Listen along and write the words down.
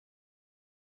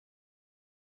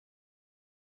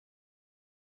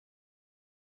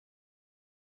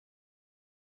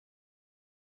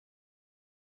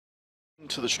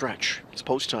To the stretch. It's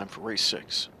post time for race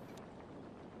 6.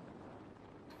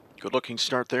 Good looking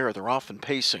start there. They're off and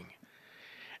pacing.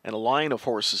 And a line of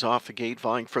horses off the gate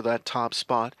vying for that top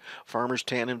spot. Farmer's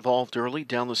Tan involved early.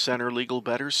 Down the center, Legal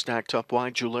Better. Stacked up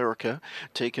wide, Julerica.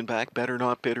 Taken back, Better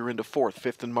Not Bitter into 4th.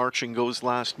 5th and marching goes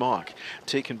Last Mock.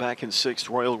 Taken back in 6th,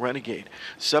 Royal Renegade.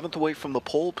 7th away from the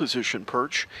pole position,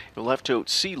 Perch. He left out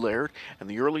Sea Laird. And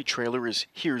the early trailer is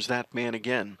Here's That Man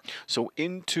Again. So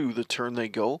into the turn they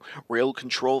go. Rail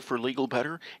control for Legal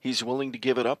Better. He's willing to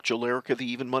give it up. Julerica,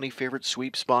 the even money favorite,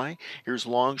 sweeps by. Here's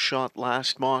Long Shot,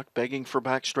 Last Mock, begging for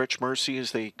backstretch mercy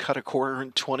as they cut a quarter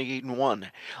in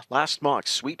 28-1. Last Mock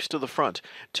sweeps to the front,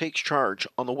 takes charge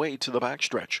on the way to the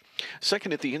backstretch.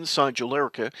 Second at the inside,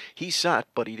 Julerica. He sat,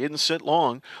 but he didn't sit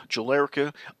long.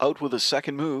 Julerica out with a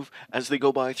second move as they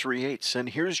go by 3/8. And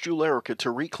here's Julerica to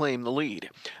reclaim the lead.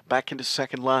 Back into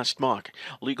second, Last Mock.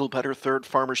 Legal Better third,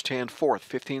 Farmer's Tan fourth.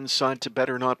 50 inside to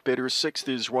Better Not Bitter. 6th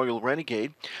is Royal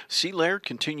Renegade. Sea Laird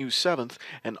continues 7th,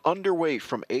 and underway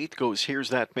from 8th goes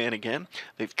Here's That Man Again.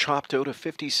 They've chopped out a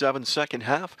 57 second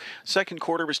half. Second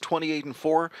quarter is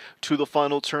 28-4. To the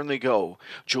final turn they go.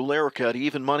 Julerica at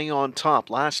even money on top.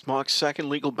 Last Mock second.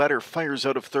 Legal Better fires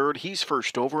out of third. He's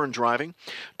first over and driving.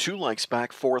 2 lengths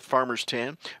back, 4th, Farmer's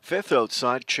Tan. 5th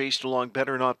outside, chased along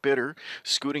Better Not Bitter.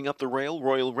 Scooting up the rail,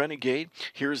 Royal Renegade.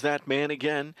 Here's That Man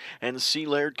Again. And Sea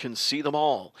Laird can see them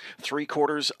all.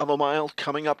 3/4 of a mile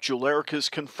coming up. Julerica's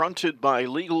confronted by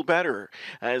Legal Better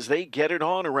as they get it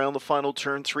on around the final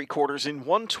turn. 3/4 in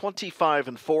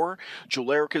 1:25-4.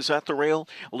 Julerica's at the rail.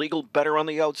 Legal Better on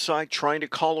the outside, trying to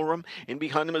collar him. In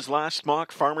behind him is Last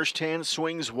Mock. Farmer's Tan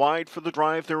swings wide for the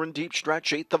drive. They're in deep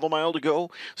stretch. 1/8 of a mile to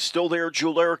go. Still there,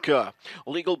 Julerica.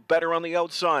 Legal Better on the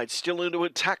outside, still into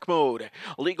attack mode.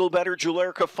 Legal Better,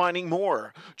 Julerica finding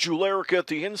more. Julerica at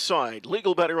the inside.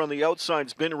 Legal Better on the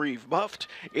outside's been rebuffed.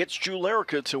 It's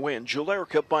Julerica to win.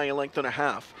 Julerica by a length and a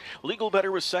half. Legal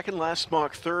Better was second, Last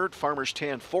Mock third, Farmer's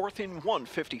Tan 4th in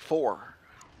 1:54.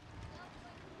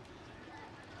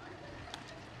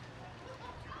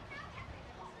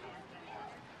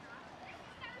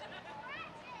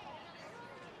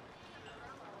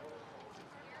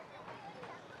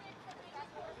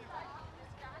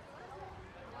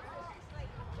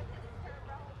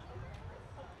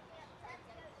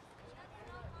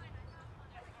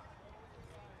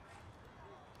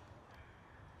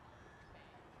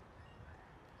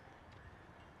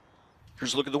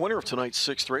 Here's a look at the winner of tonight's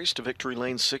 6th race to Victory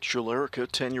Lane 6, Julerica,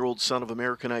 10-year-old son of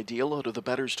American Ideal out of the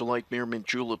Better's Delight Mare Mint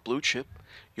Julep Blue Chip.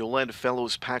 Yolanda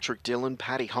Fellows, Patrick Dillon,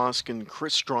 Patty Hoskin,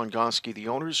 Chris Strongoski, the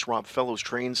owners, Rob Fellows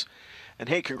trains. And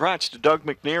hey, congrats to Doug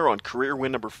McNair on career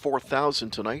win number 4,000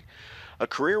 tonight. A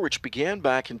career which began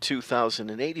back in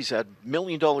 2008. He's had $1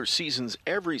 million seasons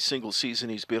every single season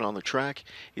he's been on the track.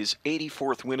 His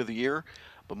 84th win of the year.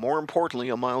 But more importantly,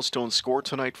 a milestone score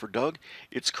tonight for Doug.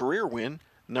 It's career win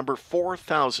number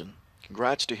 4,000.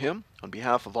 Congrats to him on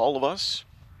behalf of all of us.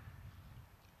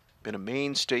 Been a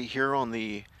mainstay here on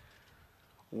the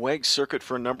WEG circuit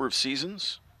for a number of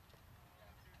seasons.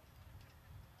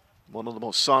 One of the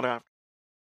most sought after